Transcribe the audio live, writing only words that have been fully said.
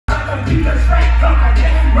the straight car,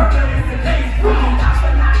 yeah. Murder is the case. That's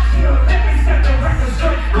when I kill. Let me set the record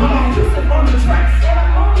straight. I'm on Houston on the tracks, and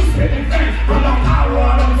I'm only spitting facts. I'm on power,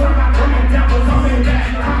 I don't turn my criminal devils on me back.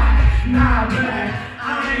 Nah, man,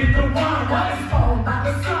 I ain't the one. What is called by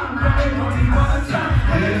the sun? I ain't only one time.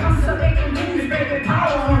 When it comes to making movies, baby,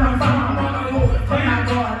 power on the phone. I'm on the move, but I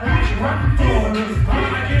go like run for this.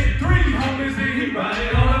 I get 3 homies and he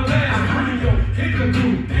riding on the bed. I'm running your kick a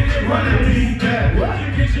dude, then they running me back. You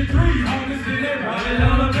get your 3 homies and they riding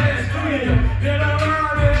on the bed. Studio, get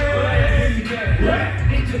around it.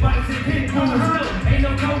 Get your bikes and pin corners. Ain't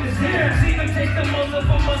no bonus here. See them take the most of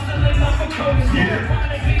them, muscling off a coat.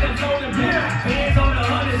 Wanna be the golden beer. Hands on the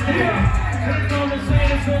hunters there. Hands on the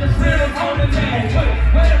sand, for the sand on the man.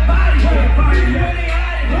 Where the body, where they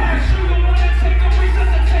at it. Shoot them when they take them,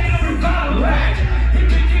 resuscitate them, revive them. He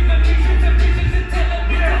been giving pieces to pieces and telling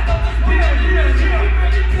me that others will. Yeah.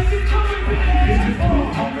 Ready to be coming with it. Get your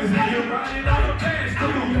 4 homies and you're riding on the pants.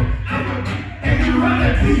 And you run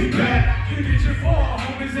that beat back. You get your 4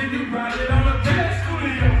 homies and you ride it on the pants.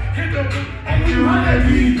 And you run that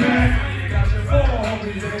beat back. You got your 4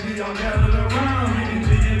 homies and we all gathered around. Hitting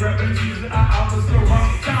to your refugees, I was the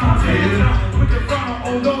wrong time. With the front,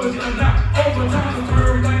 although it's a lot overtime.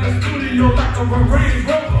 Curved like a studio, like a Range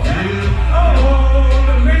Rover. Oh,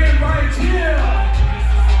 the man right here.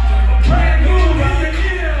 Brand new in your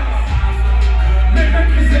ear. Make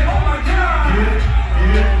me say, oh my God.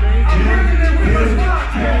 I'm running it with a spot.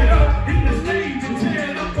 Tear it up in the stage and tear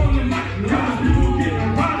it up on the mic. God, people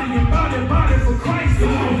getting body for Christ.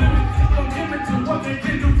 Don't give it to what they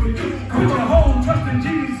can do for you. Put your whole trust in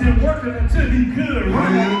Jesus and working until he good.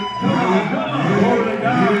 Right? Glory to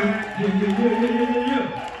God. Yeah.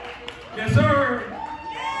 Yes, sir.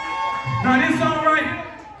 Now this song right,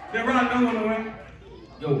 they're riding on the way.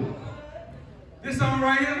 Yo. This song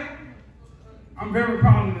right here, I'm very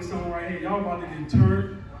proud of this song right here. Y'all about to get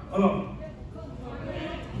turned up.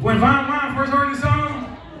 When Von Wine first heard this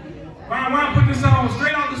song, Von Wine put this song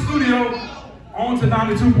straight out the studio on to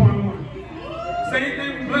 92.1. Same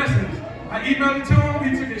thing with Blessings. I emailed it to him, he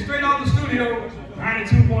took it straight out the studio,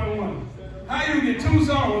 92.1. How you get 2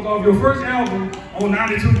 songs off your first album on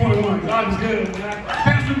 92.1? God is good, man.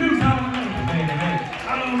 Pastor Music, I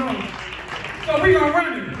don't know. So we gonna run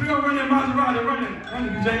it. We gonna run that Maserati, run it,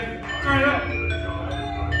 DJ. Turn it up.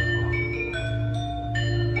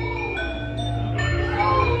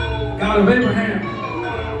 God of Abraham,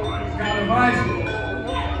 God of Isaac,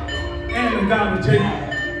 and the God of Jacob.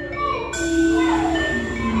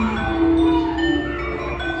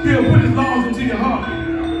 He'll put his laws into your heart.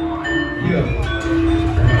 Yeah.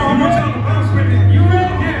 I'm gonna tell the bounce with it. You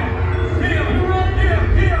ready? Yeah. You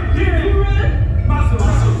ready?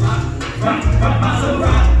 Maserati.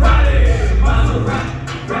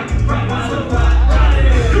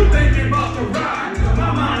 You thinking about the ride? My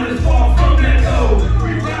mind is far from that goal.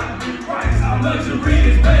 We ride with Christ. Our luxury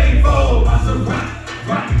is paid for. Maserati.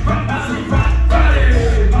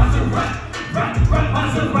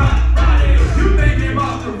 You thinking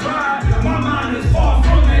about the ride? My mind is far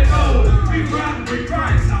from that goal. We ride with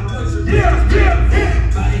Christ. Yeah.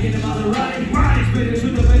 Body in the Maserati. Right. Spinning to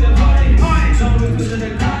the way the party. Always within the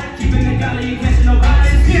car. Keeping the galley, ain't catching nobody.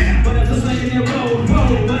 Yeah. But it's a slave in their road.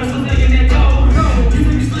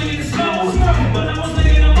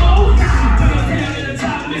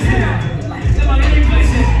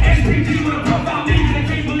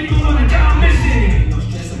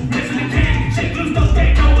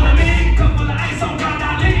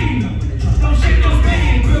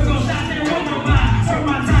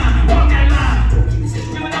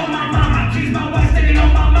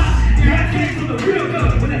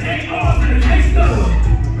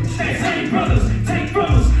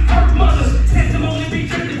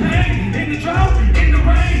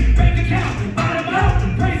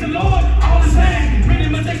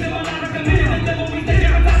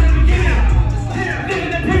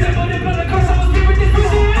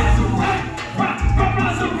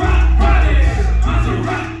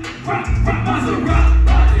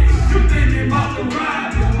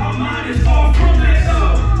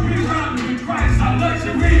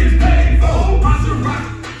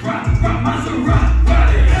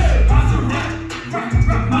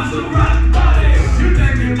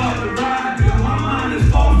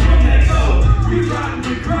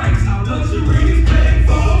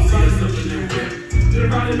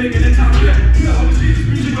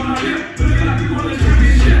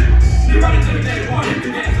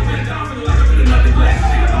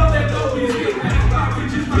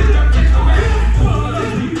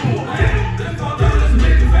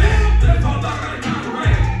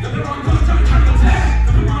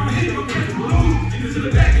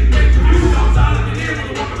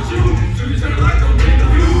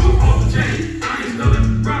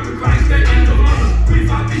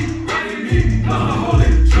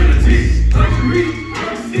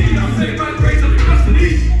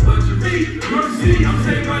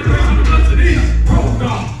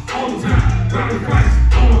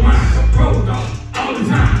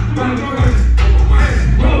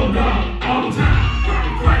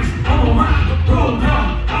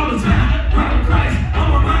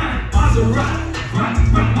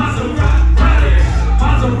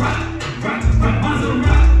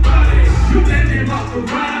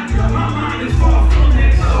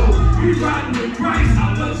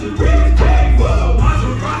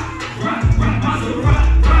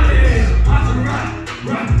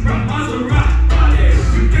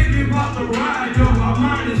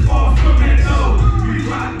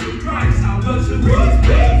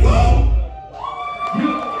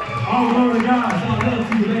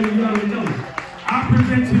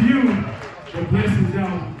 present to you the blessings,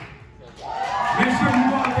 y'all. Make sure you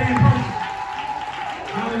go out there and purchase.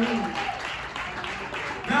 Hallelujah.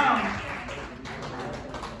 Now,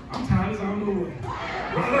 I'm tired as I don't know what.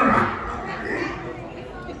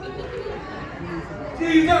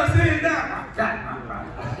 Jesus is that.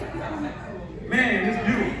 Man, it's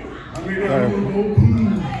beautiful.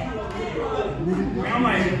 I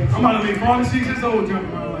mean, I'm about to be 46 years old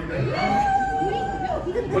jumping around like that.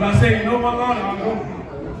 But I say, you know what, Lord, I'll go.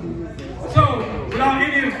 So, without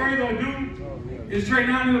any further ado, is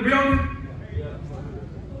Tre9 in the building?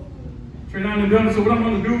 Tre9 in the building. So what I'm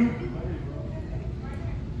going to do,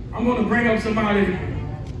 I'm going to bring up somebody.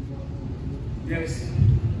 Yes.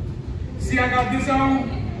 See, I got this on.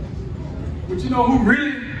 But you know who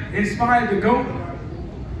really inspired to go?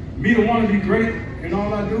 Me to want to be great in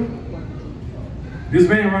all I do? This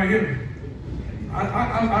man right here.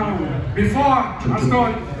 Before I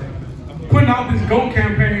start putting out this GO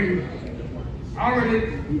campaign, I already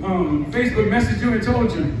Facebook messaged you and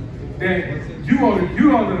told you that you are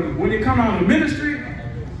the, when it comes out of ministry,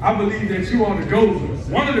 I believe that you are the GOAT,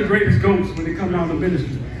 one of the greatest GOATs when it comes out of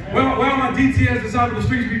ministry. Where are my DTS, the side of the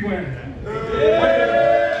streets people at?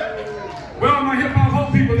 Where are my hip hop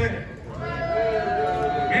hope people at?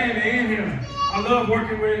 Man, they're in here. I love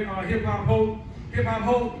working with hip hop hope. Hip hop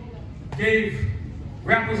hope gave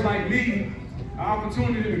rappers like me an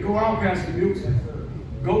opportunity to go out past the music,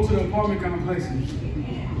 go to the apartment complexes,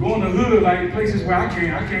 go in the hood, like places where I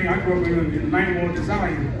grew up in the 9th Ward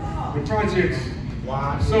Desire, the projects.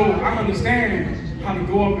 Wow. So I understand how to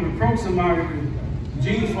go up and approach somebody with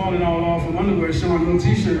jeans falling all off and underwear showing no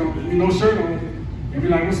t-shirt on, no shirt on, and be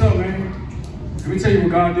like, what's up, man? Let me tell you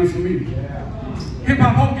what God did for me. Hip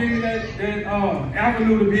Hop Hope gave me that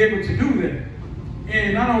avenue to be able to do that.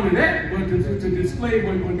 And not only that, but to display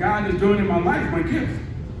what God is doing in my life, my gift.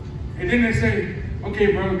 And then they say,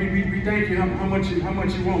 okay, brother, we thank you. How much you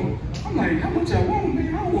want? I'm like, how much I want,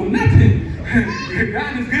 man? I don't want nothing.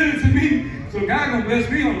 God is good to me, so God gonna bless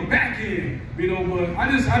me on the back end, you know. But I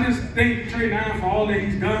just thank Tre9 for all that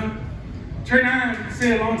he's done. Tre9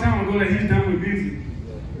 said a long time ago that he's done with music,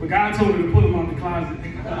 but God told me to put him out the closet.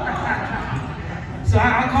 So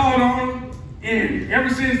I called on him. And ever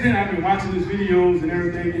since then, I've been watching his videos and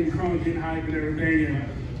everything, getting crunk, getting hype and everything. And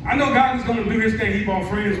I know God is going to do his thing. He brought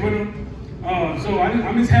friends with him. So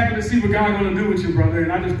I'm just happy to see what God's going to do with you, brother.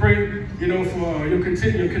 And I just pray, you know, for your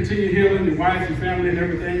continued healing, your wife, your family, and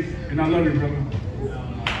everything. And I love you, brother.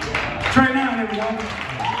 Tre9, everybody.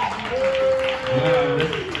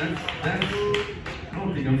 That's, I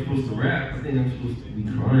don't think I'm supposed to rap. I think I'm supposed to be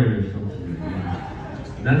crying or something.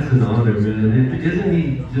 That's an honor, man. Isn't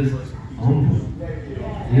he just humble?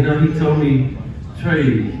 You know, he told me, Trey,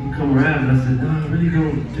 you come rap, and I said, no, I really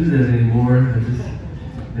don't do that anymore.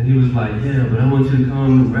 And he was like, yeah, but I want you to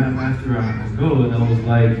come and rap after I go. And I was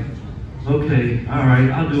like, okay, all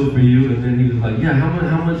right, I'll do it for you. And then he was like, yeah,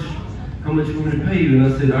 how much you want me to pay you?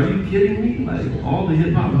 And I said, are you kidding me? Like, all the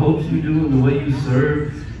hip hop hopes you do and the way you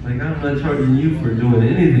serve, like, I'm not charging you for doing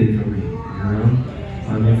anything for me, you know?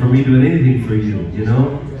 I mean, for me doing anything for you, you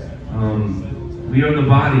know? We are the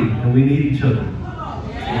body, and we need each other.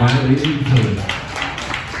 Right? We need each other.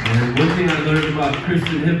 And one thing I learned about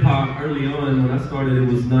Christian hip hop early on, when I started, it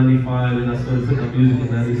was 95, and I started putting out music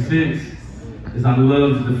in 96, is I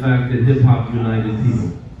loved the fact that hip hop united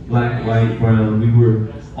people. Black, white, brown. We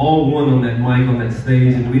were all one on that mic, on that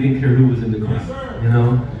stage, and we didn't care who was in the crowd, you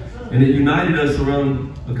know? And it united us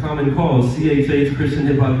around a common cause. CHH, Christian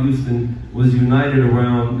Hip Hop Houston, was united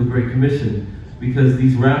around the Great Commission, because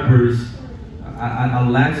these rappers, I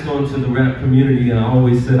latched onto the rap community, and I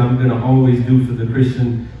always said I'm gonna always do for the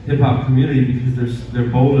Christian hip hop community, because they're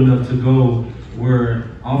bold enough to go where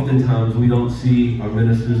oftentimes we don't see our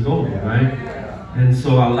ministers going, right? And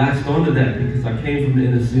so I latched onto that because I came from the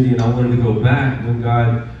inner city and I wanted to go back when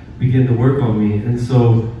God began to work on me. And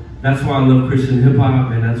so that's why I love Christian hip hop,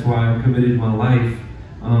 and that's why I committed my life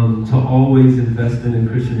to always investing in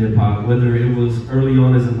Christian hip hop, whether it was early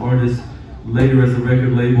on as an artist, later as a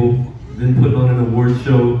record label, then putting on an award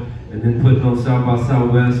show, and then putting on South by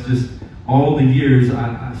Southwest. Just all the years,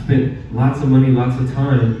 I spent lots of money, lots of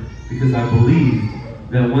time, because I believed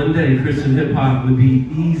that one day Christian hip hop would be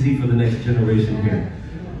easy for the next generation here.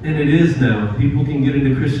 And it is now. People can get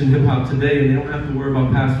into Christian hip hop today, and they don't have to worry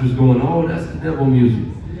about pastors going, oh, that's the devil music.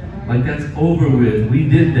 Like, that's over with. We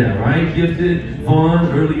did that, right? Gifted,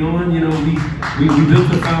 Vaughn, early on, you know, we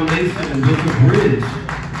built a foundation and built a bridge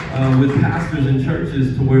with pastors and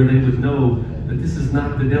churches to where they would know that this is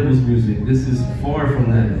not the devil's music. This is far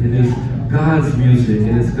from that. It is God's music,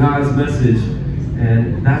 and it's God's message.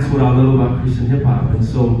 And that's what I love about Christian hip hop. And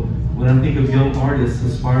so when I think of young artists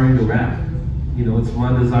aspiring to rap, you know, it's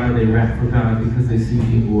my desire they rap for God because they see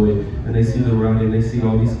D-Boi and they see the Lanier and they see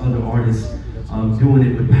all these other artists doing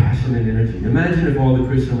it with passion and energy. Imagine if all the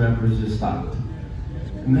Christian rappers just stopped.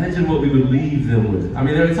 Imagine what we would leave them with. I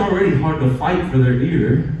mean, it's already hard to fight for their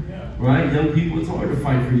ear, right? Young people, it's hard to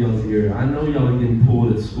fight for y'all's ear. I know y'all are getting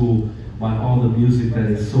pulled at school by all the music that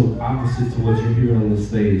is so opposite to what you're hearing on the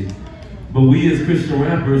stage. But we as Christian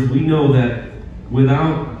rappers, we know that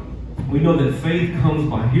faith comes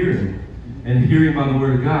by hearing, and hearing by the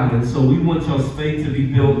word of God. And so we want y'all's faith to be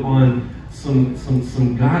built on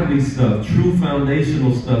some godly stuff, true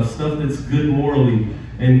foundational stuff that's good morally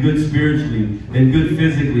and good spiritually and good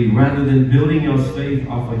physically, rather than building y'all's faith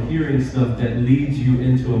off of hearing stuff that leads you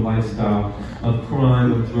into a lifestyle of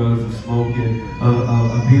crime, of drugs, of smoking,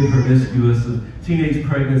 of being promiscuous, of teenage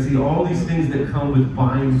pregnancy, all these things that come with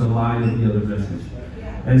buying the lie of the other message.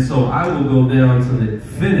 And so I will go down to the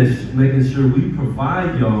finish, making sure we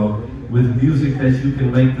provide y'all with music that you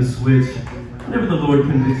can make the switch whenever the Lord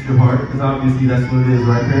convicts your heart, because obviously that's what it is,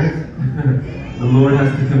 right, parents? The Lord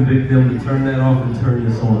has to convict them to turn that off and turn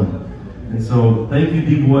this on. And so thank you,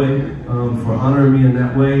 D-Boi, for honoring me in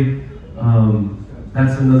that way.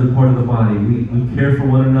 That's another part of the body. We care for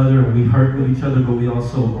one another and we hurt with each other, but we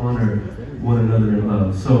also honor one another in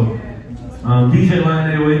love. So DJ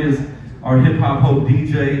Lanier is our hip-hop hope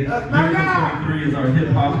DJ. Miracle 23 is our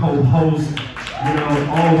hip-hop hope host. You know,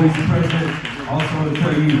 always present. Also, I want to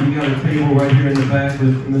tell you, we got a table right here in the back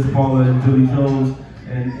with Miss Paula and Billy Jones.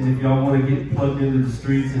 And if y'all want to get plugged into the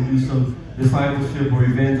streets and do some discipleship or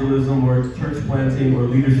evangelism or church planting or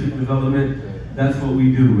leadership development, that's what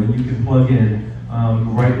we do. And you can plug in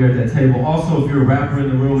right there at that table. Also, if you're a rapper in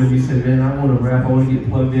the room and you say, man, I want to rap, I want to get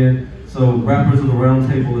plugged in. So Rappers of the Round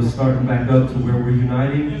Table is starting back up to where we're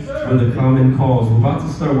uniting with a common cause. We're about to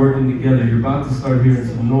start working together. You're about to start hearing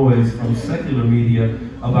some noise from secular media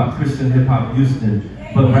about Christian hip-hop Houston.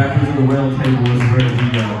 But Rappers of the Round Table is where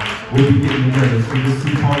we'll be getting together. So just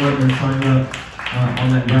see Paula and sign up on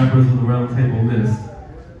that Rappers of the Round Table list.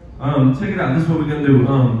 Check it out. This is what we're going to do.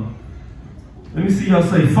 Let me see y'all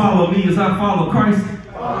say, follow me as I follow Christ.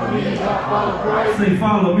 Follow me as I follow Christ. Say,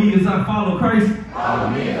 follow me as I follow Christ. Follow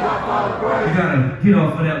me as I follow Christ. You gotta get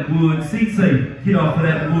off of that wood seat. Say, get off of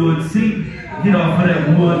that wood seat. Get off of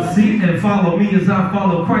that wood seat and follow me as I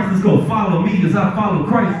follow Christ. Let's go. Follow me as I follow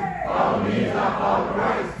Christ. Follow me as I follow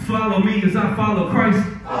Christ. Follow me as I follow Christ.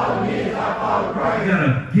 Follow me as I follow Christ. You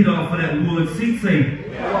gotta get off of that wood seat. Say,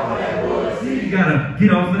 get off of that wood seat. You gotta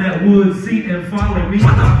get off of that wood seat and follow me as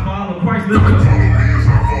I follow Christ. Let's go.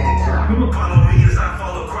 Come on. Follow me as I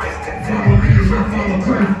follow Christ. Follow me as I follow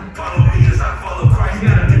Christ. Follow me as I follow Christ. You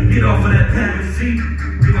gotta get off of that padded seat.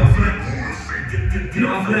 Get off of that. Get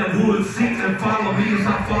off of that wood seat and follow me as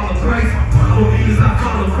I follow Christ. Follow me as I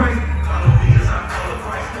follow Christ. Follow me as I follow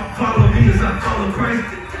Christ. Follow me as I follow Christ.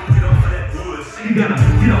 Get off of that wood seat. You gotta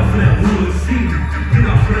get off of that wood seat. Get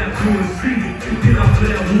off of that wood seat. Get off of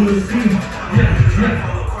that wood seat. Yeah.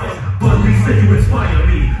 But we say you inspire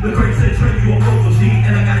me. The great said train you on vocal G.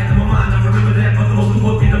 And I got it in my mind, I remember that. But the most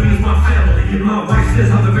important thing to me is my family. And my wife says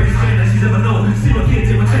I'm the greatest fan that she's ever known. See my kids,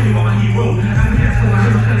 they will tell you I'm a hero. After that, so I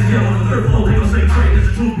heard my kind of yell on the third floor. They gon' say Trey, it's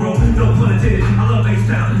the truth, bro. No pun intended. I love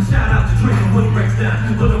H-Town. Shout out to Trey from Wood Rex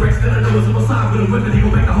down. But the Rex that I know is on my side with a weapon. He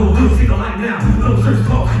gon' make the whole hood see the light now. No church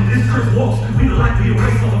talk, this church walks. We the light, we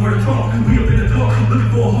erase all the word talk. We up in the dark, looking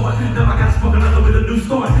for a heart. Now I got spoken another with a new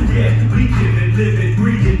start. Yeah, we live it,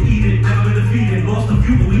 breathe it, eat it. Never been defeated. Lost a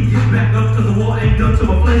few, but we get back up cause the war ain't done till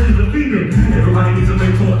my flesh is defeated. Everybody needs a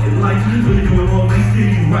mentor in life. When you're doing wrong, they steer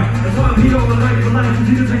you right. That's why I'm here all the night for life.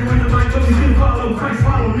 You can take away the mic, but you can follow Christ.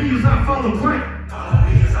 Follow me as I follow Christ. Follow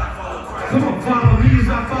me as I follow Christ. Come on, follow me as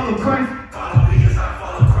I follow Christ. Follow me as I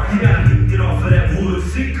follow Christ. You gotta get off of that wood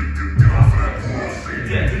seat. Get off of that wood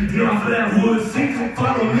seat. Yeah, get off of that wood seat.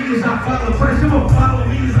 Follow me as I follow Christ. Come on, follow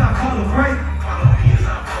me as I follow Christ. Follow me as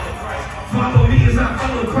I follow Christ. Follow me as I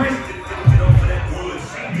follow Christ. Get off of that wood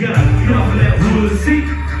seat. You gotta get off of that wood seat.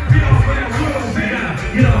 Get off of that wood seat.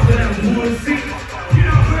 Get off of that wood seat. Get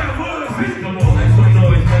off of that wood seat. Come on, make some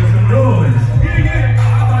noise, make some noise. Yeah.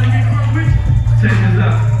 I'm about to get drunk with you. Check this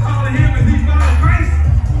out. Follow him as he follow Christ.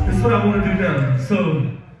 This is what I want to do now. So,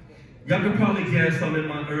 y'all can probably guess I'm in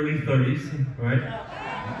my early 30s, right?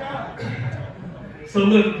 So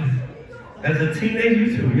look, as a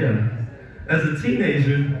teenager too, yeah. As a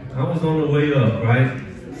teenager, I was on the way up, right?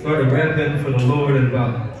 Started rapping for the Lord at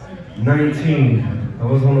about 19. I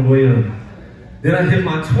was on the way up. Then I hit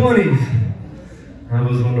my 20s. I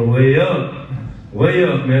was on the way up. Way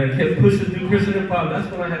up, man. I kept pushing through Christian hip hop. That's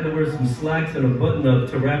when I had to wear some slacks and a button up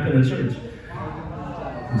to rap in a church.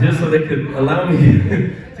 Just so they could allow me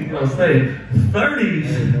to Speaking on stage,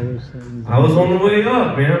 30s, I was on the way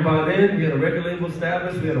up, man. By then, we had a record label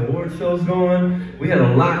established, we had award shows going, we had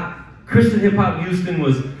a lot. Christian Hip Hop Houston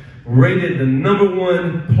was rated the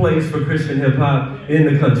 #1 place for Christian hip hop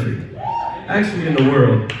in the country. Actually, in the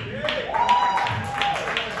world.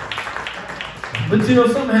 But you know,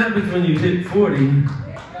 something happens when you hit 40,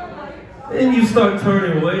 and you start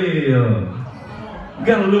turning way up. You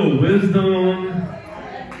got a little wisdom.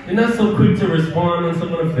 You're not so quick to respond when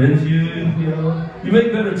someone offends you, you know. You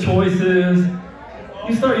make better choices.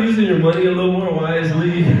 You start using your money a little more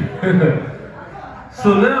wisely.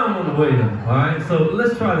 So now I'm on the way up, all right? So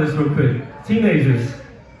let's try this real quick. Teenagers,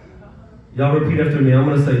 y'all repeat after me. I'm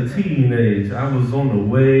gonna say teenage. I was on the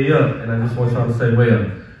way up, and I just want y'all to say way up.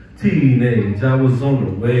 Teenage, I was on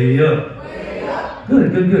the way up. Way up.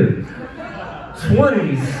 Good, good, good.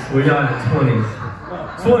 20s, where y'all at 20s?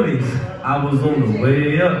 20s, I was on the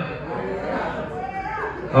way up.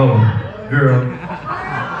 Oh, girl.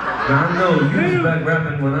 Now I know you was back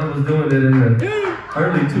rapping when I was doing it in the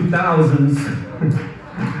early 2000s.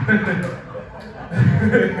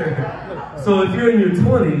 So if you're in your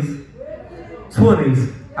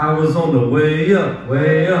 20s, I was on the way up,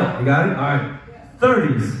 way up. You got it? All right.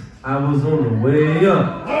 30s, I was on the way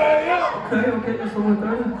up. Okay, that's on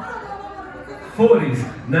 30. 40s,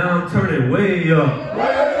 now I'm turning way up.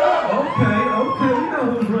 Okay, you know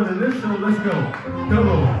who's running this show. Let's go. Come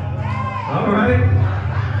on. All right,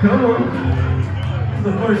 come on. This is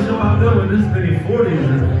the first show I've done with this many 40s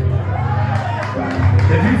in it.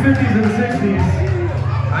 If you 50s and 60s,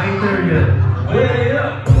 I ain't there yet. Way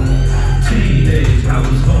up. Teenage, I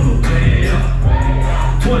was on the way up.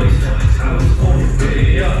 20s, I was on the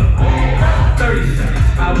way up. 30s,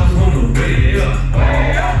 I was on the way up.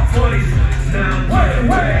 40s, now I'm turning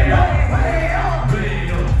way up. Way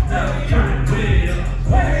up, now I'm turning way up.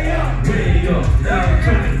 Way up, now I'm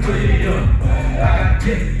turning way up. I got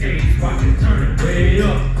decades rockin', turning way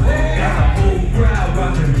up. Got a whole crowd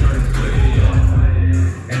rockin', turning way up.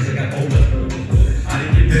 As I got older, I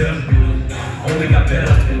didn't get better, only got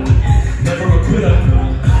better. Never a quitter,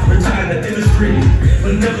 retired the industry,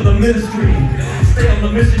 but never the ministry. Stay on the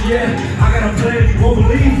mission, yeah, I got a plan you won't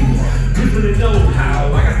believe. You really know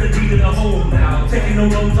how, I got the deed in the hole now. Taking no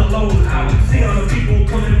loans alone out. See all the people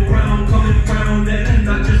coming around, and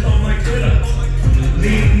not just on my Twitter.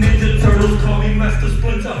 Lead Ninja Turtles, call me Master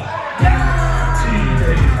Splinter.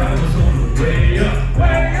 Teenage, I was on the way up.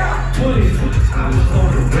 20s, I was on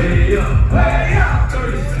the way up. 30s,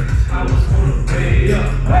 I was on the way up.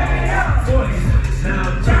 40s, now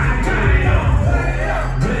I'm turning way up.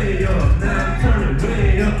 Way up, now I'm turning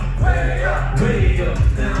way up. Way up,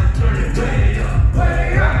 now I'm turning way up. I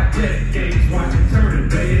got decades watching turning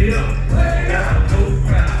way up. Got a whole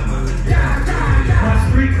crowd. My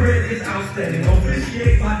street cred is outstanding.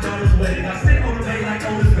 Officiate my daughter's wedding. I sit on the bay like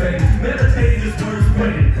Otis Bay. Meditating this word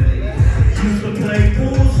spreading. Used to play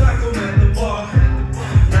pool, cycle at the bar.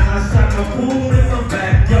 Now I shot my pool in my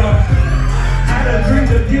backyard. Had a dream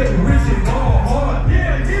to get rich and ball hard.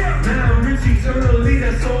 Now I'm rich eternally,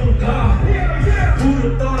 that's on God. Who'd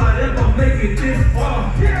have thought I'd ever make it this far?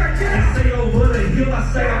 And say over the hill, I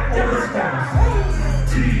say I'm over the stars.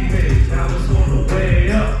 Teenage, I was on the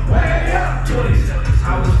way up. 20s, I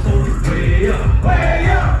was on the way up.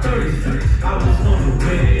 30s, I was on the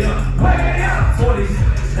way up. 40s,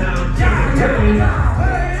 now I'm turning way up.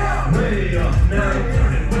 Way up, now I'm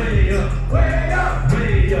turning way up.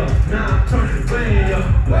 Way up, now I'm turning way up.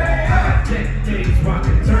 I got decades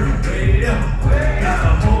rockin', turning way up. Got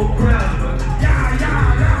the whole crowd rockin'.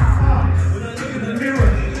 When I look in the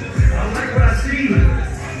mirror, I like what I see.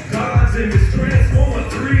 God's image transformer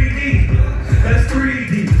 3D. That's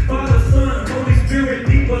 3D. Father, Son, Holy Spirit,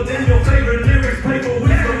 deeper than your favorite lyrics. Paper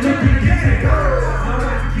wisdom, look at it. My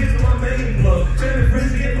wife gets my main blood. Family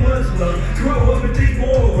friends get much love. Grow up and think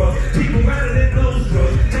more of people rather than those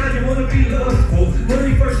drugs. Now you wanna be lustful.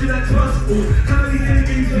 Money first, you're not trustful. How many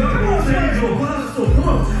enemies you have? Change your hustle. Come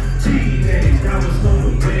on. Teenage, I was on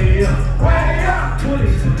the way up.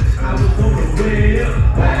 20s, I was on the way up.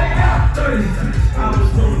 30s, I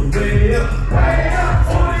was on the way up.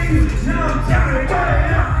 40s, now I'm turning way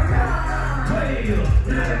up. Way up,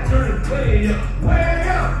 now I'm turning way up.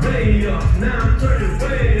 Way up, now I'm turning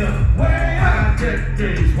way up. I got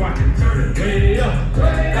decades rockin', turning way up.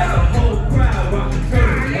 Got the whole crowd rockin',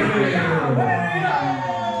 turning way up.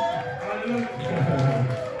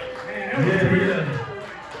 Yeah.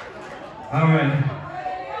 All right.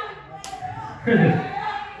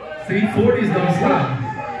 See, 40s don't stop.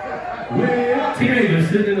 Teenagers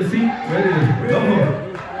sitting in the seat, ready to go home.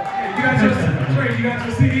 You got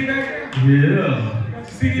your CD back there? Yeah.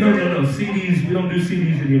 CD? No, CDs. We don't do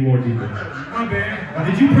CDs anymore, D-Boi. My bad.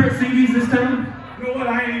 Did you print CDs this time? You know what? I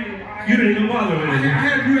ain't even. You didn't even bother with I it.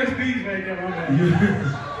 had USBs back there, my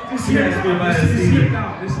bad. She asked me about a It CD. slipped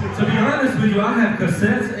out. It slipped To be out. honest with you, I have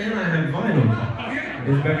cassettes and I have vinyl.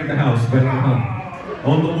 It's back at the house,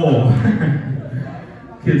 on the wall.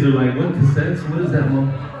 Kids are like, what cassettes? What is that,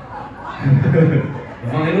 Mom?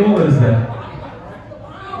 Vinyl? What is that?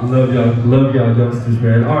 Love y'all youngsters,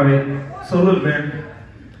 man. All right, so look, man.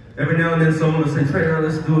 Every now and then someone will say, Tre9,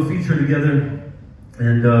 let's do a feature together.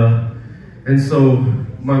 And so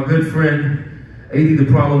my good friend, AD the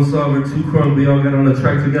Problem Solver, IICrunk, we all got on a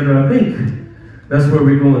track together. I think that's where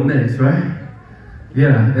we're going next, right?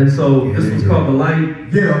 Yeah, and so this was called The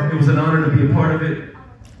Light. Yeah. It was an honor to be a part of it.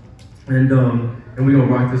 And we're gonna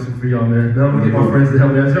rock this one for y'all, man. Now I'm gonna get my friends to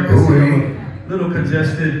help me. As y'all can see, I'm a little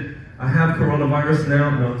congested. I have coronavirus now.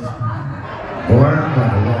 No, Boy, I'm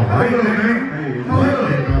about to walk. How you doing, man? How you doing?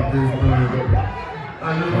 I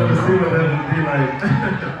just want to see what that would be like.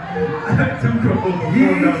 IICrunk will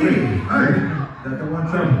perform that with me. That's the one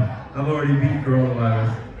time. I've already beat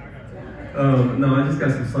coronavirus. No, I just got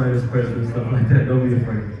some sinus pressure and stuff like that. Don't be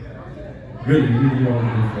afraid. Really, you don't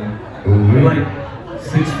be afraid. You're like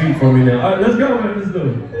 6 feet from me now. All right, let's go, man. Let's do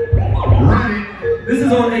it. Run it. This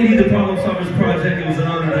is on AD the Problem Solvers project. It was an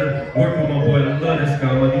honor to work with my boy. I love this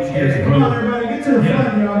guy, my DTS Come bro. on, everybody, get to the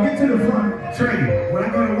front, y'all. Get to the front. Tre9. When I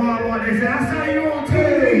go to Walmart, they say, I saw you on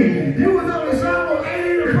TV. You was on the show on AD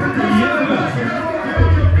the Problem Solvers.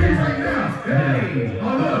 Hey,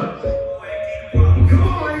 hold up. Come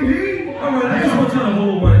on, AD. All right, I just want y'all to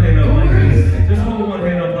hold one hand up like this. Just hold one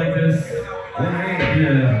hand up like this. One hand.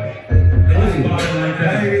 Yeah. Let's spot it like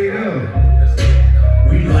that. Hey, look.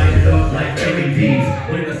 We light it up like LEDs.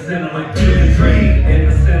 In the center like Kill the Dream. In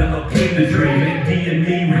the center of King the Dream. And D and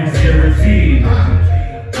me rings guaranteed. I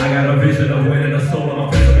got a vision of winning the soul of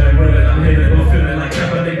my fisherman women. I'm hitting, I'm feeling like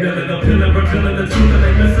Kaepernick Miller. The pillar, revealing the truth and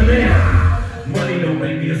they listening. Money don't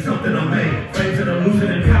make me, it's something I make. Fame to the illusion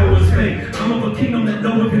and power is fake. I'm of a kingdom that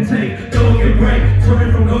no one can take. No one can break.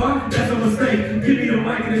 Turning from God, that's a mistake. Give me the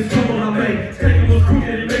mic and it's trouble I make. Taking what's crooked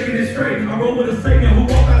and making it straight. I roll with a savior who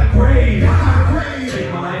walk out of grave. Take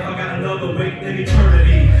my life, I got another weight in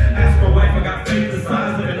eternity. Ask my wife, I got faith the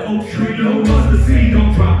size of an oak tree. No mustard seed,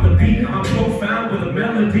 don't drop the beat. I'm profound with a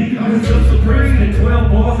melody. I'm still supreme in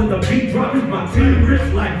 12 bars and the beat drop. My team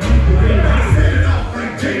rich like I set it off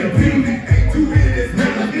like J.O.P. Ain't 2 minutes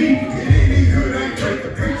melody. It ain't even good, I ain't break the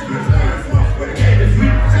preach. But it's swamp where the game is weak.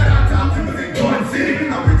 Shout out top to in Garden City.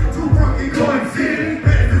 I'm with the IICrunk in Garden City.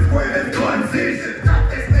 Madison Square, that's Garden City. Should've dropped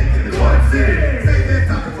that snake in the Garden City. Save that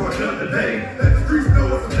topic for another day. Let the streets know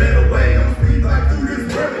it's a better way. I'm speed like through this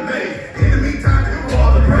world and made. In the meantime, you can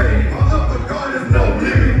all the pray. My love for God is no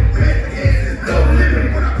limit. Man, the end is no limit.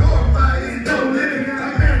 When I glorify, it's no limit.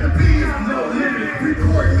 Like Master P, it's no limit.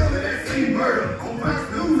 Record Miller, that see murder. On Fox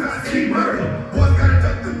News, I see murder. Boys gotta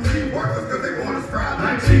duck them 3 workers cause they wanna fry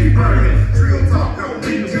like cheeseburgers. Trill talk, don't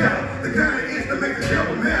need chatter. The kind of itch that make the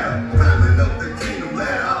devil matter. Climbing up the kingdom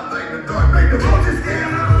ladder. I'm like the dark, make the roaches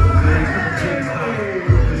scatter.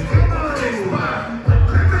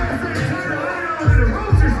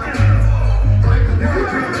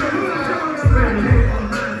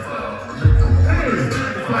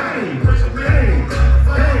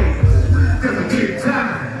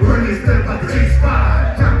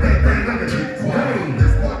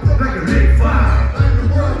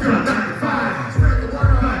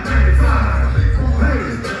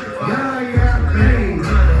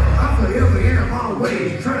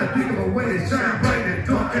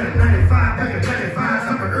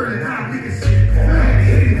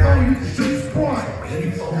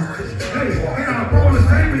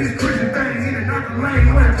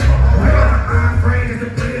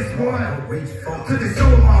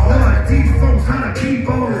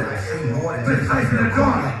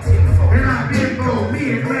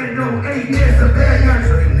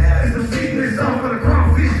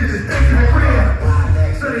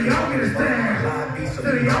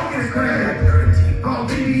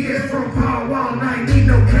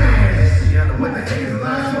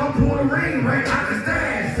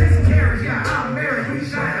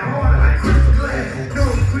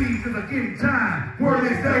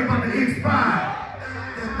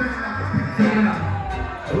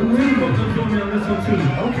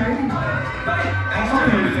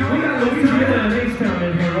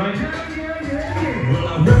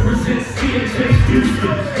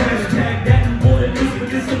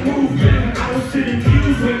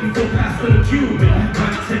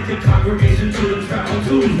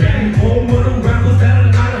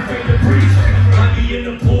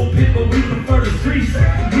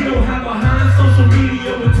 We don't have behind social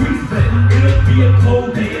media.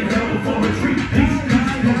 ain't never for retreat. Peace,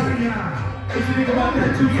 peace, peace. What you think about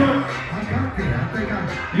that too, Crunk? I got that. I think I.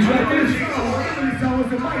 You got this? So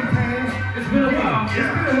it's a mic pass. It's been a while. It's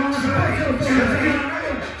been a long time.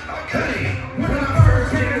 Okay. When I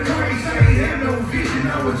first came to Tre9, I had no vision. I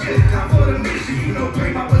was just out for the mission. You know,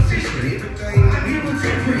 play my position. Everything I did was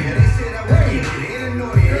different. They said I was gifted. They didn't know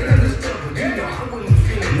they understood. But you know, I wouldn't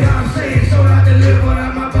feel it. Yeah, I'm saying so I can live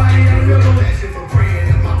without my body and river. Passion for praying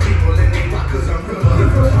and my people and they rock cause I'm real. The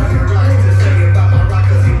first one to rock to say about my rock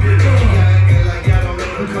cause he big. I ain't like y'all don't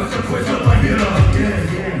know the consequence of my hit up.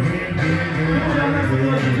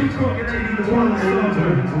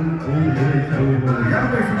 Y'all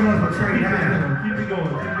make some noise for Tre9. Keep it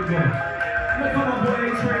going, keep it going. I'm gonna call my boy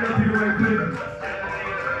A-Train up here right quick.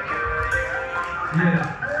 Yeah.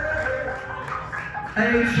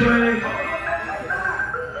 A-Train.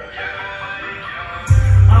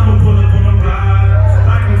 I'ma pull up on the ride,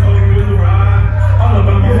 like a Kobe with a ride. All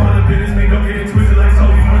about my father business, man, don't get it twisted like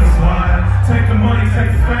Toby from the squad. Take the money,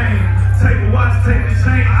 take the fame, take the watch, take the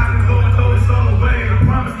chain. I can go and throw this all away. The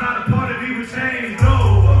promise not a part of me would change,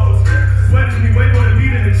 no. Sweating me, wait for the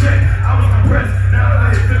beat in the check. I was impressed, now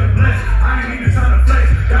I ain't feeling blessed. I ain't even trying to flex,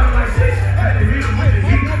 got him like shit. Had to hit him with the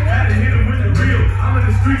heat, had to hit him with the real. I'm in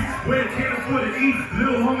the streets, where they can't afford to eat.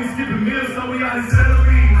 Little homies skipping meals, so we out here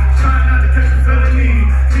settling. Trying not to catch the felony.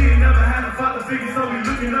 He ain't never had a father figure, so we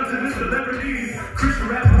looking up to the celebrities. Christian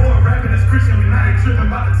rapper or rapping as Christian, we not ain't tripping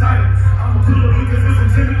about the title. I'ma pull up looking for some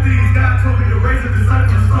Timothy's. God told me to raise a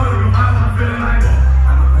disciple and start a revival. I'm feeling like,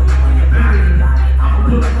 I'ma pull up on your block. I'ma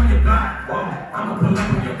pull up on your block. I'ma pull up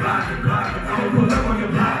on your block. I'ma pull up on your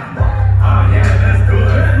block. Oh yeah, that's good.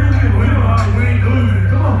 We know how we ain't losing.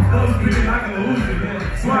 Come on, those people like a loser.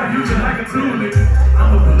 So I use it like a tulip.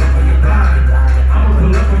 I'ma pull up on your block. I'ma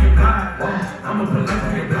pull up on your block. I'ma pull up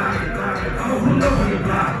on your block. I'ma pull up on your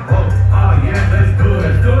block. Oh yeah, let's do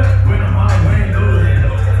it. When I'm hard, we ain't losing.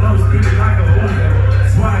 Flow spinning like a loser.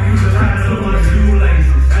 So I use it like so much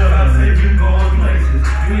shoelaces. I say you going places.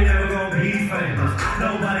 You ain't never gonna be famous.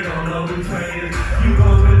 Nobody gonna know who trainers. You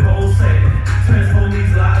gon' with wholesale. Transform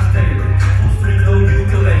these lives daily. Full strings on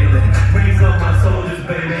ukulele. Raise up my soldiers,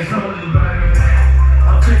 baby.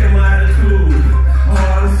 I'm taking my attitude.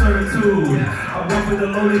 Hard certitude. I walk with the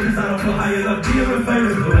lonely cause I don't feel high enough. Deal with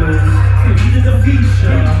favorable. Can be the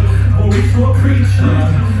feature. Or reach for a preacher.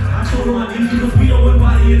 I told him I need you cause we don't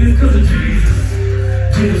embody it. It's cause of Jesus.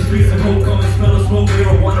 In the streets of hope, come and smell the smoke. We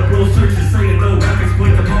don't wanna blow searches, saying no. Rap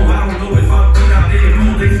explain the mo. I don't know if I'm good out there.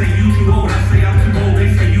 No, they say you too old. I say I'm too old.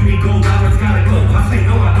 They say you need gold. Dollars gotta go. I say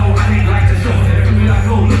no, I know. I need like to show. Everywhere I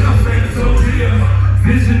go, look, I'm standing so clear.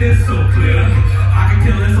 Vision is so clear. I can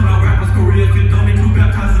care less about rappers' career. If you don't make two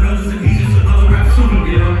baptizing others, and he's just another rap shooter,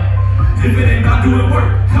 yeah. If it ain't about doing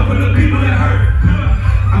work, helping the people that hurt.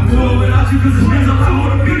 I'm cool without you cause it means a lot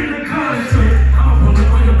more to me than the concert. I'ma pull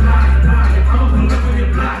up on your block. I'ma pull up on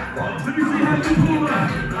your block. Let me see how you pull up.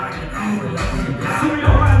 Some of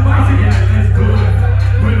your ride bikes, yeah, let's do it.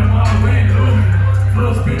 When I'm all way losing.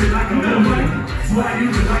 Flow spinning like a movie. So I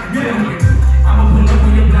use it like a movie. I'ma pull up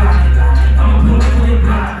on your block. I'ma pull up on your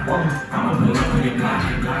block. I'ma pull up on your block.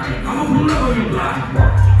 I'ma pull up on your block.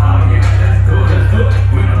 Oh yeah, let's do it.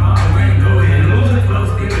 When I'm all way losing. Flow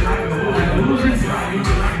spinning like a movie. So I use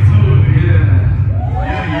it like a movie. Yeah.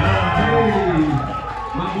 Hey,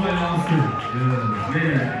 my boy Austin.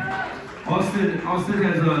 Man, Austin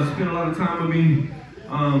has spent a lot of time with me,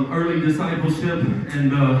 early discipleship,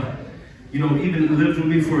 and you know, even lived with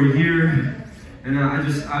me for a year. And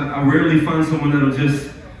I rarely find someone that'll just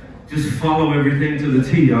follow everything to the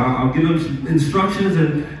T. I'll give him some instructions,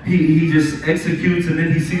 and he just executes, and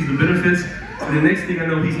then he sees the benefits. And the next thing I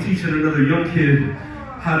know, he's teaching another young kid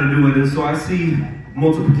how to do it. And so I see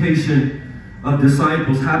multiplication of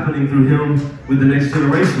disciples happening through him with the next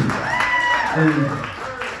generation.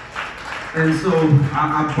 And so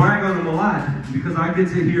I brag on him a lot because I get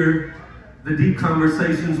to hear the deep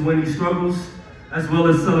conversations when he struggles, as well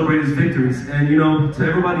as celebrate his victories. And you know, to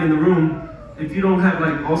everybody in the room, if you don't have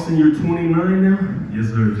like Austin, you're 29 now? Yes,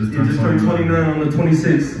 sir. Just turned 29 on the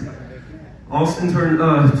 26th. Austin turned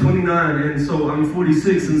 29, and so I'm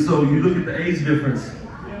 46, and so you look at the age difference.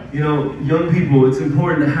 You know, young people, it's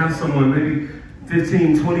important to have someone maybe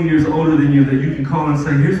 15, 20 years older than you that you can call and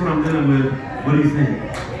say, here's what I'm dealing with, what do you think?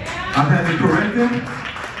 I've had to correct him,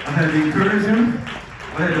 I've had to encourage him,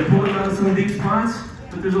 I had to pull him out of some deep spots,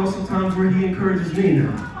 but there's also times where he encourages me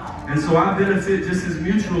now. And so I benefit just as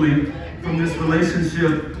mutually from this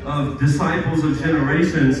relationship of disciples of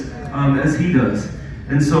generations as he does.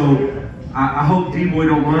 And so I hope D-Boi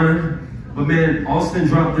don't mind, but man, Austin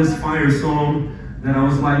dropped this fire song that I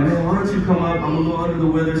was like, man, why don't you come up? I'm a little under the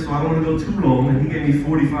weather, so I don't want to go too long. And he gave me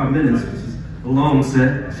 45 minutes, which is a long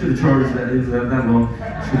set. Should have charged that. It was that long.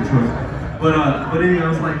 Should have charged. But anyway, I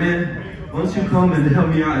was like, man, why don't you come and help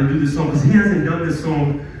me out and do this song? Because he hasn't done this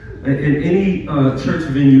song in any church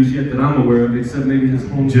venues yet that I'm aware of, except maybe his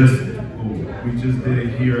home. We just did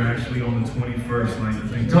it here actually on the 21st, like I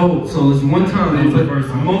think. Dope. So it's one time, but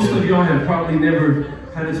most of y'all have probably never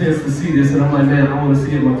had a chance to see this, and I'm like, man, I want to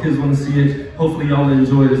see it. My kids want to see it. Hopefully y'all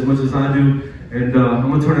enjoy it as much as I do. And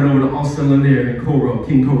I'm gonna turn it over to Austin Lanier and Koro,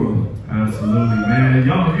 King Koro. Absolutely, man.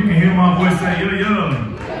 Y'all, if you can hear my voice say yo yo.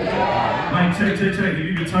 Like check. If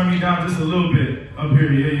you can turn me down just a little bit up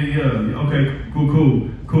here, yeah. Okay, cool.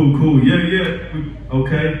 Yeah.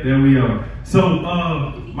 Okay, there we are. So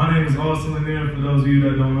my name is Austin Lanier. For those of you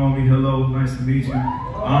that don't know me, hello, nice to meet you.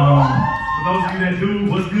 For those of you that do,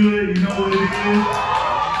 what's good? You know what it is.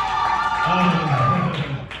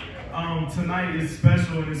 Tonight is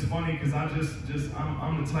special, and it's funny because I'm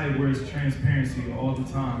the type where it's transparency all the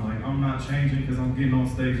time. Like, I'm not changing because I'm getting on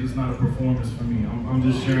stage. It's not a performance for me. I'm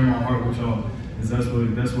just sharing my heart with y'all. That's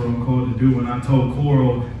what I'm called to do. And I told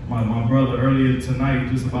Koro, my brother, earlier tonight,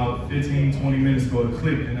 just about 15, 20 minutes ago, it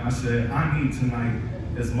clicked, and I said, I need tonight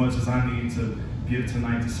as much as I need to give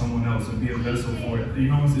tonight to someone else and be a vessel for it. You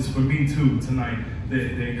know, it's for me too tonight.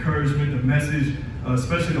 The encouragement, the message,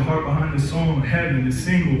 especially the heart behind the song, Heaven, the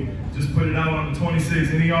single. Just put it out on the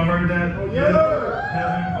 26th. Any of y'all heard that? Oh, yeah.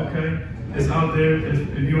 Heaven, okay. It's out there.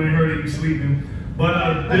 If you ain't heard it, you sleeping.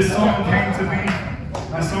 But this song came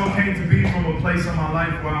to be from a place in my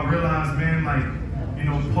life where I realized, man, like, you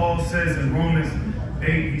know, Paul says in Romans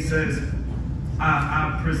 8, he says,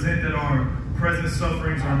 I present that our present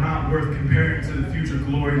sufferings are not worth comparing to the future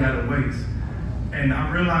glory that awaits. And I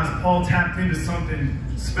realized Paul tapped into something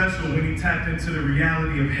special when he tapped into the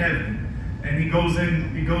reality of heaven. And he goes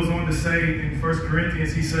on to say in 1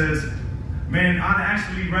 Corinthians, he says, man, I'd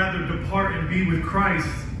actually rather depart and be with Christ,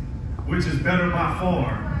 which is better by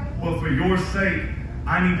far. But for your sake,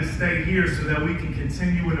 I need to stay here so that we can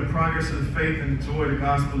continue in the progress of the faith and enjoy the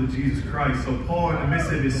gospel of Jesus Christ. So Paul, in the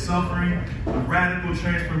midst of his suffering, the radical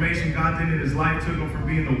transformation God did in his life, took him from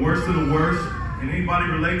being the worst of the worst. And anybody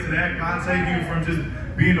relate to that? God take you from just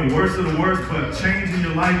being the worst of the worst, but changing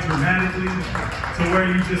your life dramatically to where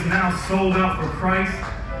you just now sold out for Christ.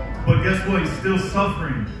 But guess what? You're still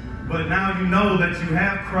suffering. But now you know that you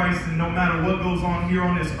have Christ, and no matter what goes on here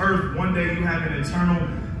on this earth, one day you have an eternal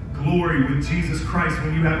glory with Jesus Christ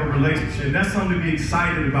when you have a relationship. That's something to be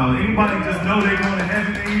excited about. Anybody just know they're going to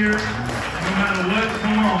heaven in here? No matter what,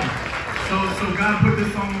 come on. So God put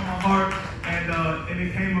this song on my heart. And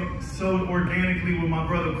it came so organically with my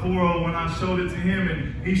brother Koro when I showed it to him,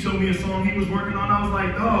 and he showed me a song he was working on. I was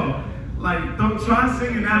like, oh, like, don't try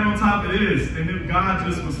singing that on top of this. And then God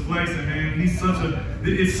just was flexing, man.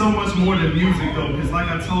 It's so much more than music though, because like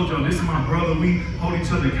I told y'all, this is my brother. We hold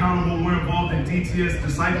each other accountable. We're involved in DTS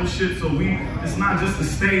discipleship, so it's not just a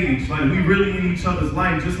stage. Like, we really in each other's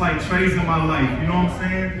life, just like Tre's in my life. You know what I'm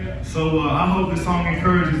saying? So I hope this song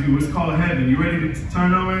encourages you. It's called Heaven. You ready to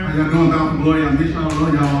turn over? How y'all doing, Dr. Glory? I'm Bishop. I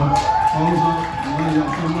love y'all. I love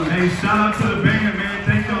y'all so much. Hey, shout out to the band, man.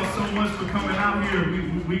 Thank y'all so much for coming out here.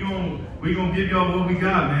 We gonna give y'all what we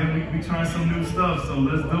got, man. We trying some new stuff, so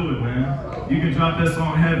let's do it, man. You can drop that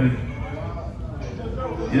song, Heaven.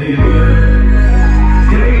 Yeah.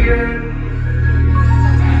 Hey.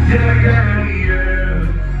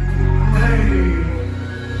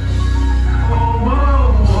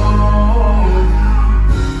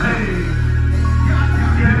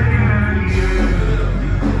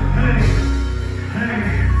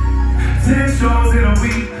 Shows in a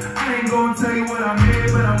week. I ain't gonna tell you what I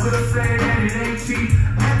made, but I will say that it ain't cheap.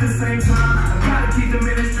 At the same time, I gotta keep the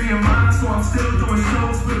ministry in mind, so I'm still doing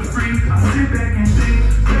shows for the free. I sit back and think,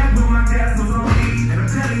 back when my gas was on E, and I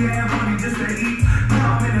barely had money just to eat.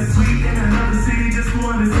 Now I'm in a suite in another city, just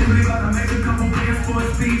going to simply about to make a couple bands for a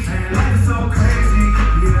speech. And life is so crazy,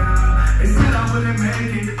 yeah. They said I wouldn't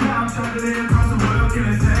make it. Now I'm trying to live across the world,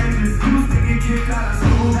 killing changes. You was thinking kick out of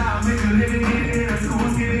school, now I'm making a living, getting in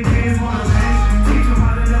schools, getting kids motivation. Teach them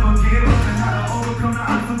how to never give up and how to overcome the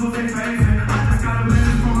obstacles they facing. I just got a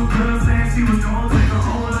message from a girl saying she was gonna take her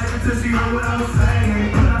whole life until she heard what I was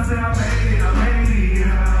saying. But I said I made it,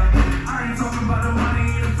 yeah. I ain't talking about the money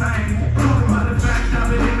and the fame, talking about the fact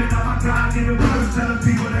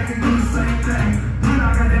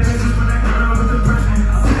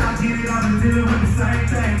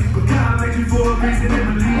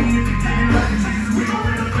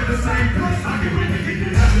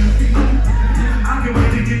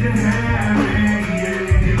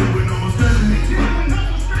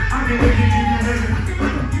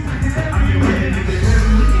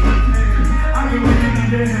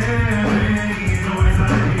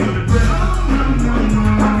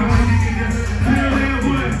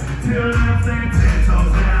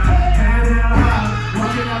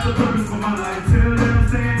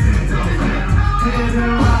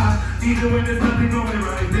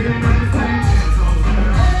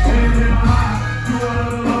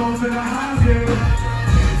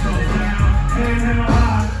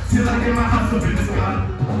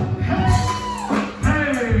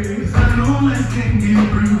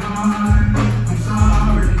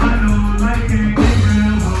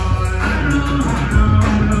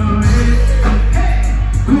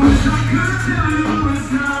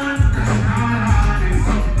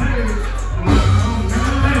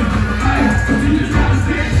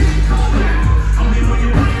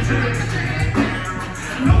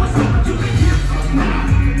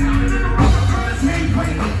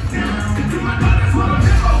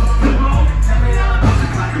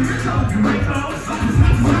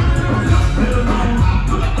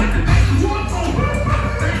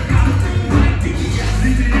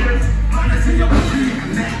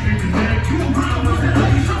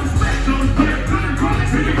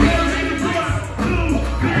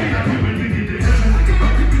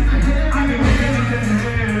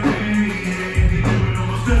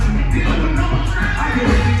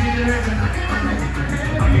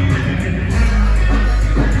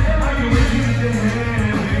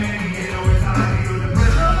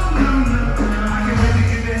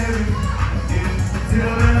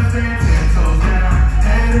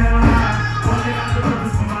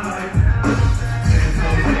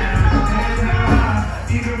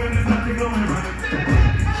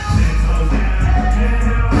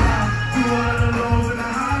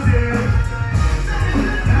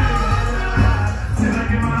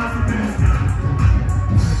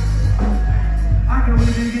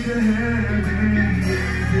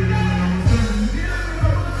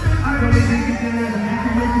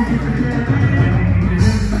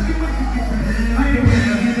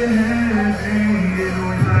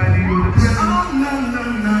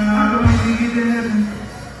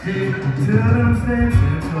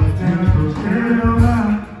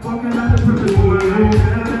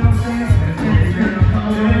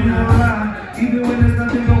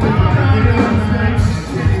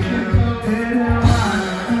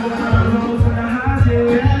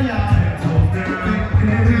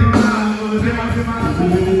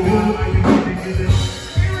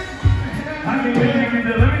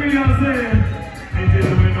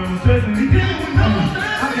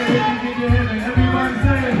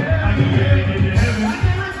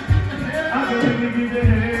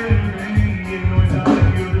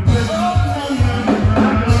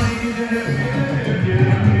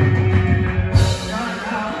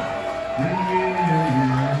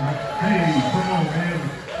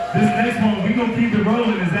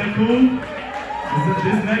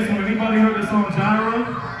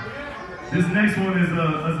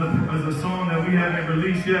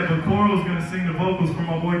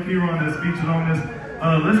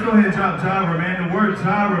Let's go ahead and drop Jira, man. The word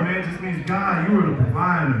Jira, man, just means God, you are the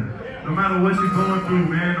provider. No matter what you're going through,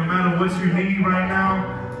 man, no matter what you need right now,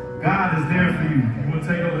 God is there for you. You want to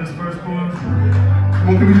take over this first chorus? Come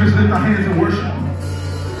on, can we just lift our hands and worship?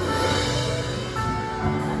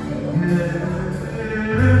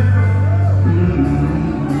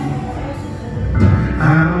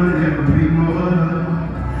 I'll never be more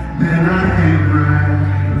than I am right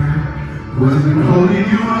now. Wasn't holding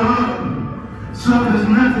you up. So there's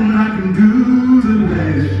nothing I can do to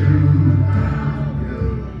let you down.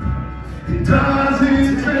 It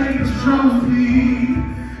doesn't take a trophy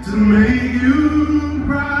to make you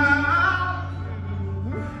proud.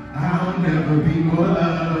 I'll never be more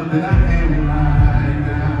loved than I am right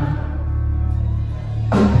now.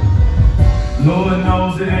 Lord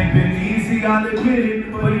knows it ain't been easy, I'll admit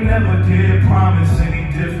it, but he never did promise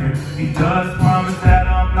any different. He does promise that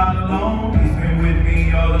I'm not alone. He's been with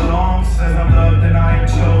me all along. Says I'm loved and I am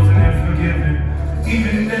chosen and forgiven.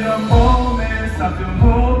 Even in a moment I feel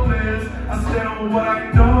hopeless, I stand on what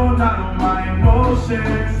I know, not on my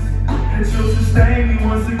emotions. And you'll sustain me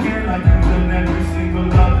once again like you've done every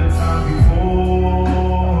single other time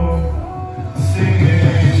before. Singing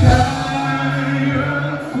Jira,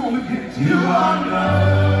 you are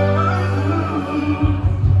love.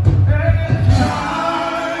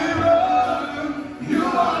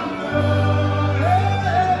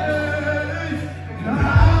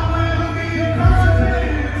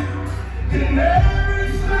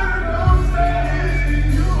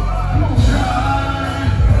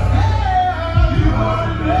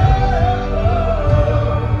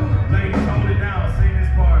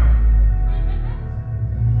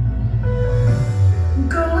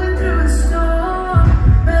 Going through a storm.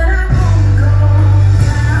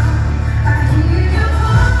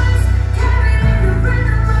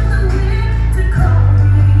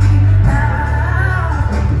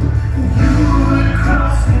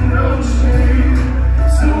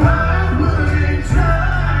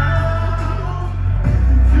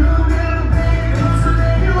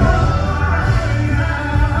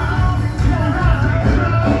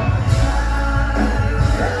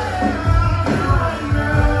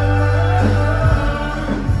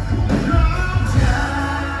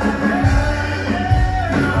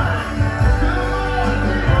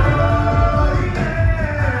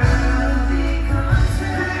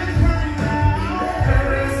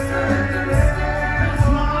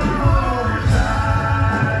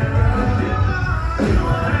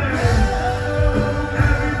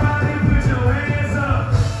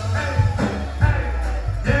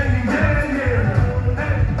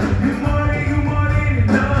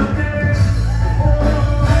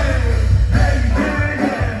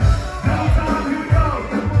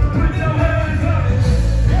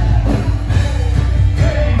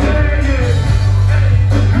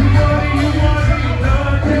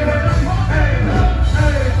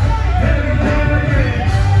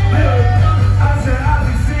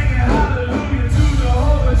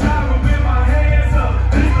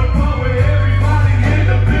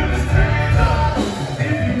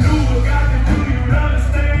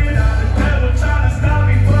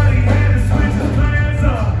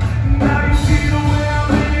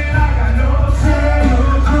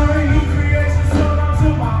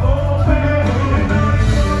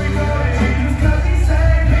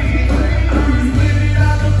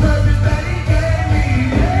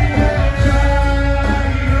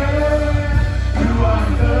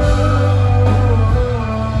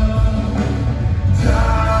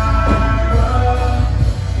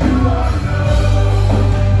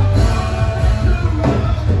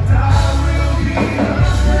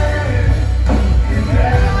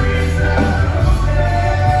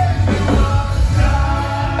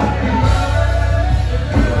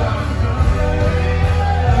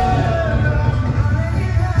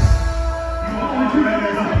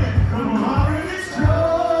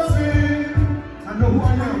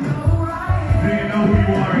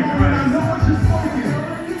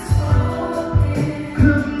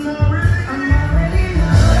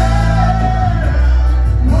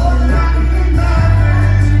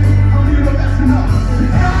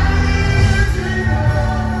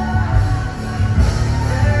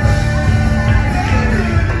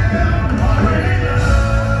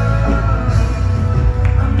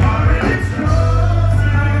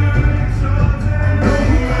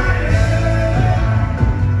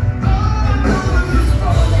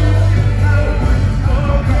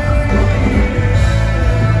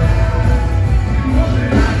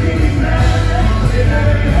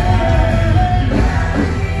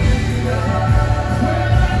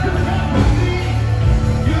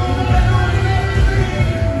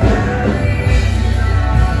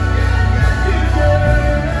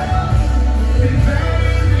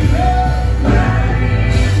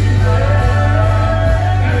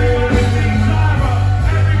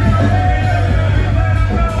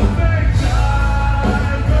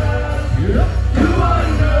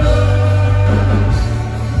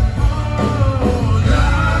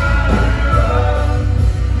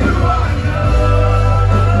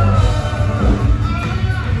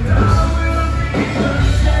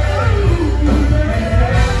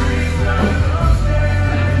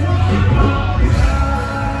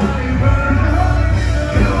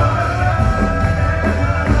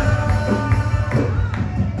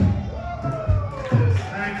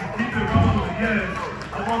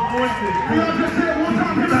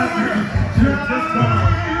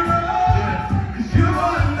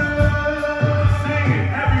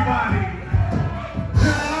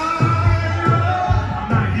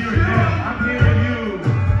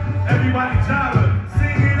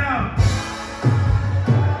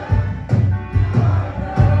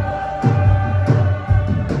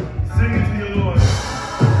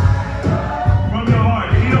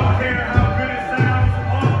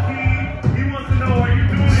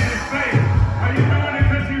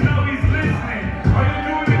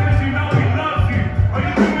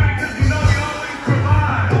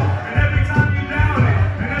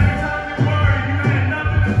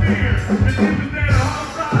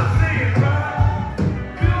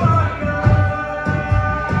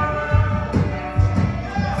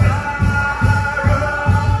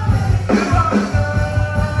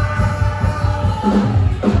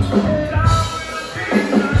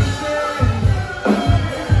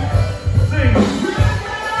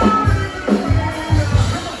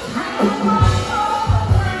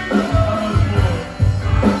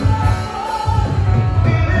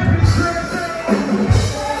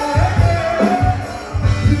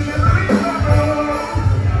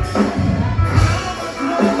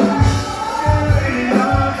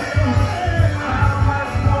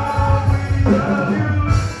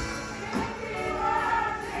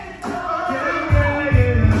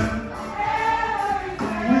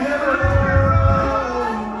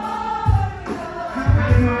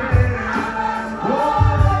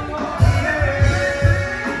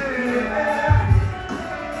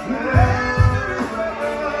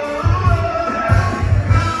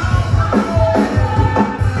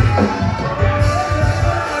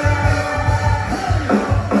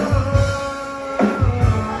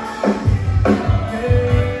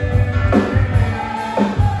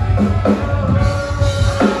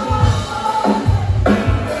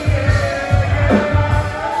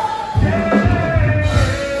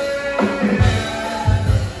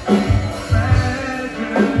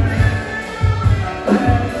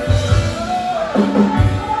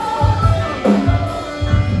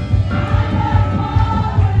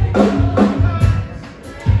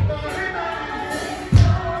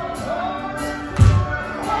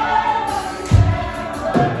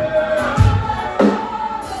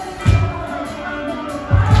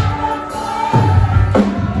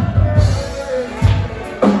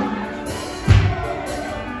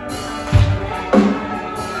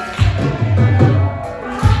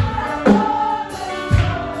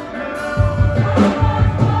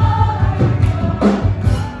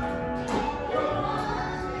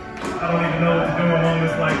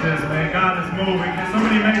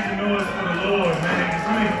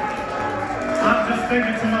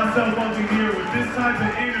 thinking to myself over here, with this type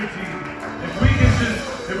of energy,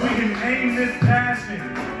 if we can aim this passion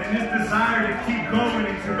and this desire to keep going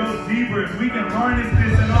and to go deeper, if we can harness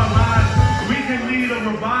this in our lives, we can lead a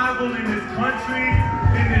revival in this country,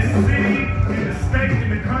 in this city, in the state, in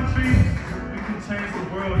the country. We can change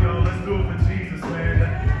the world, y'all. Let's do it for Jesus, man.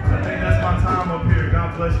 I think that's my time up here.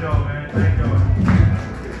 God bless y'all, man. Thank y'all.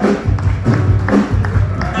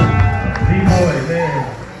 D-Boi, man.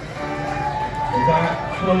 As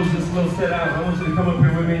I close this little set out, I want you to come up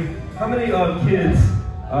here with me. How many kids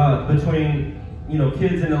between,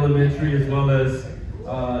 kids in elementary as well as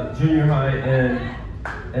junior high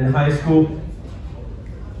and high school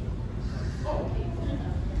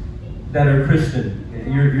that are Christian?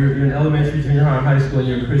 You're in elementary, junior high, high school, and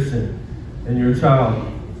you're a Christian, and you're a child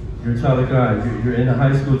of God. You're in the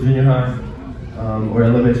high school, junior high, or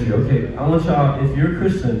elementary. Okay, I want y'all, if you're a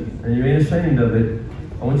Christian and you ain't ashamed of it,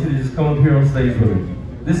 I want you to just come up here on stage with me.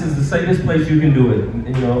 This is the safest place you can do it.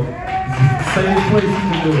 This is the safest place you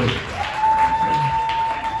can do it.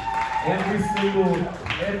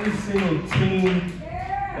 Every single teen,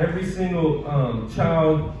 every single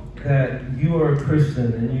child that you are a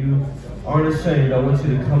Christian and you aren't ashamed, I want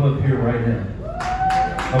you to come up here right now.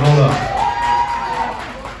 Come on up.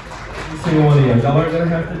 Every single one of you. Y'all aren't going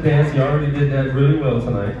to have to dance. You already did that really well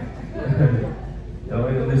tonight.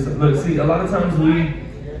 Look, see, a lot of times we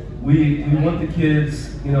want the kids,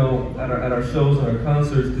 at our shows and our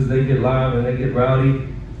concerts because they get loud and they get rowdy,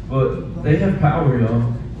 but they have power,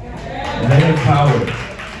 y'all. They have power.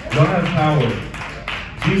 Y'all have power.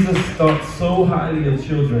 Jesus thought so highly of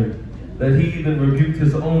children that he even rebuked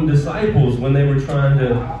his own disciples when they were trying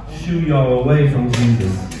to shoo y'all away from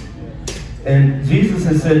Jesus. And Jesus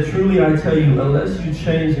has said, truly I tell you, unless you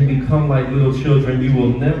change and become like little children, you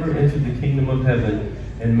will never enter the kingdom of heaven,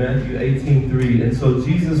 in Matthew 18:3. And so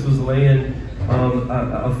Jesus was laying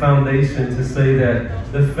a foundation to say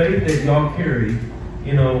that the faith that y'all carry,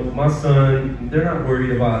 my son, they're not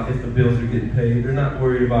worried about if the bills are getting paid. They're not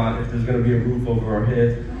worried about if there's going to be a roof over our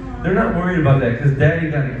heads. They're not worried about that because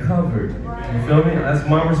daddy got it covered. You feel me? That's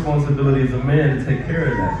my responsibility as a man to take care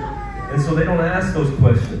of that. And so they don't ask those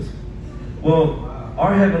questions. Well,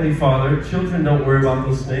 our Heavenly Father, children don't worry about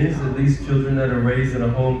those things, at least children that are raised in a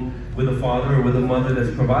home with a father or with a mother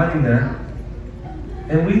that's providing that.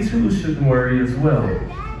 And we too shouldn't worry as well,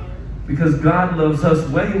 because God loves us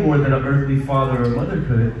way more than an earthly father or mother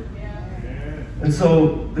could. And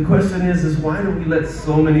so the question is why do we let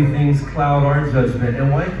so many things cloud our judgment, and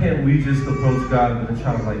why can't we just approach God with a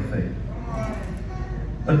childlike faith?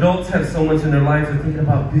 Adults have so much in their life. They're thinking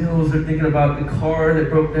about bills, they're thinking about the car that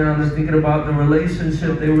broke down, they're thinking about the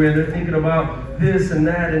relationship they were in, they're thinking about this and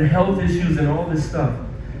that and health issues and all this stuff.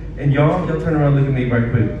 And y'all turn around and look at me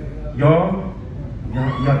right quick. Y'all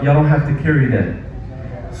don't have to carry that.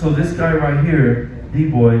 So this guy right here,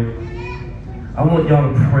 D-Boi, I want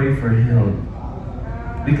y'all to pray for him,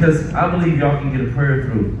 because I believe y'all can get a prayer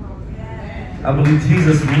through. I believe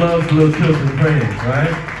Jesus loves little children praying,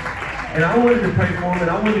 right? And I wanted to pray for him,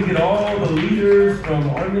 and I wanted to get all the leaders from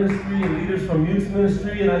our ministry and leaders from youth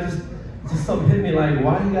ministry, and just something hit me like,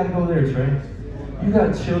 why you gotta go there, Trey? You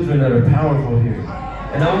got children that are powerful here.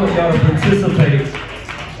 And I want y'all to participate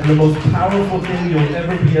in the most powerful thing you'll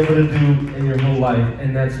ever be able to do in your whole life,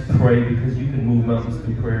 and that's pray, because you can move mountains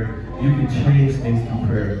through prayer. You can change things through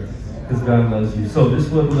prayer, because God loves you. So this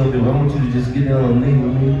is what we're gonna do. I want you to just get down on knee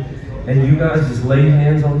with me, and you guys just lay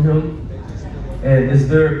hands on him. And is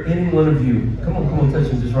there any one of you, come on, touch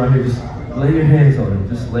him just right here. Just lay your hands on him.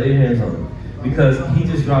 Just lay your hands on him. Because he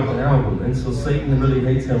just dropped an album. And so Satan really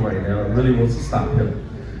hates him right now and really wants to stop him.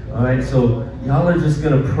 All right, so y'all are just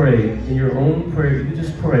going to pray in your own prayer. You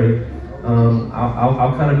just pray.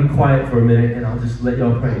 I'll kind of be quiet for a minute and I'll just let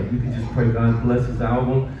y'all pray. You can just pray, God bless his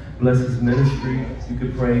album, bless his ministry. You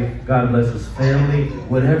could pray, God bless his family.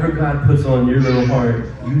 Whatever God puts on your little heart,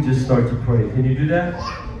 you just start to pray. Can you do that?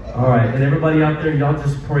 All right, and everybody out there, y'all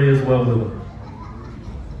just pray as well with them.